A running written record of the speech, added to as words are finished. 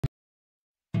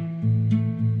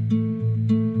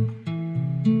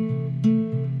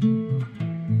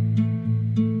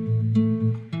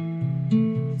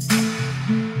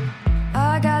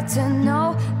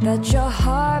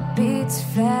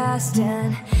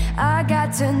I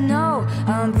got to know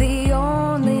I'm the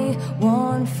only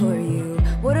one for you.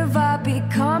 What have I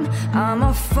become? I'm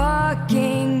a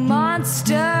fucking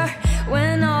monster,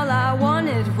 when all I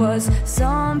wanted was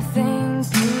something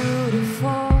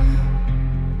beautiful.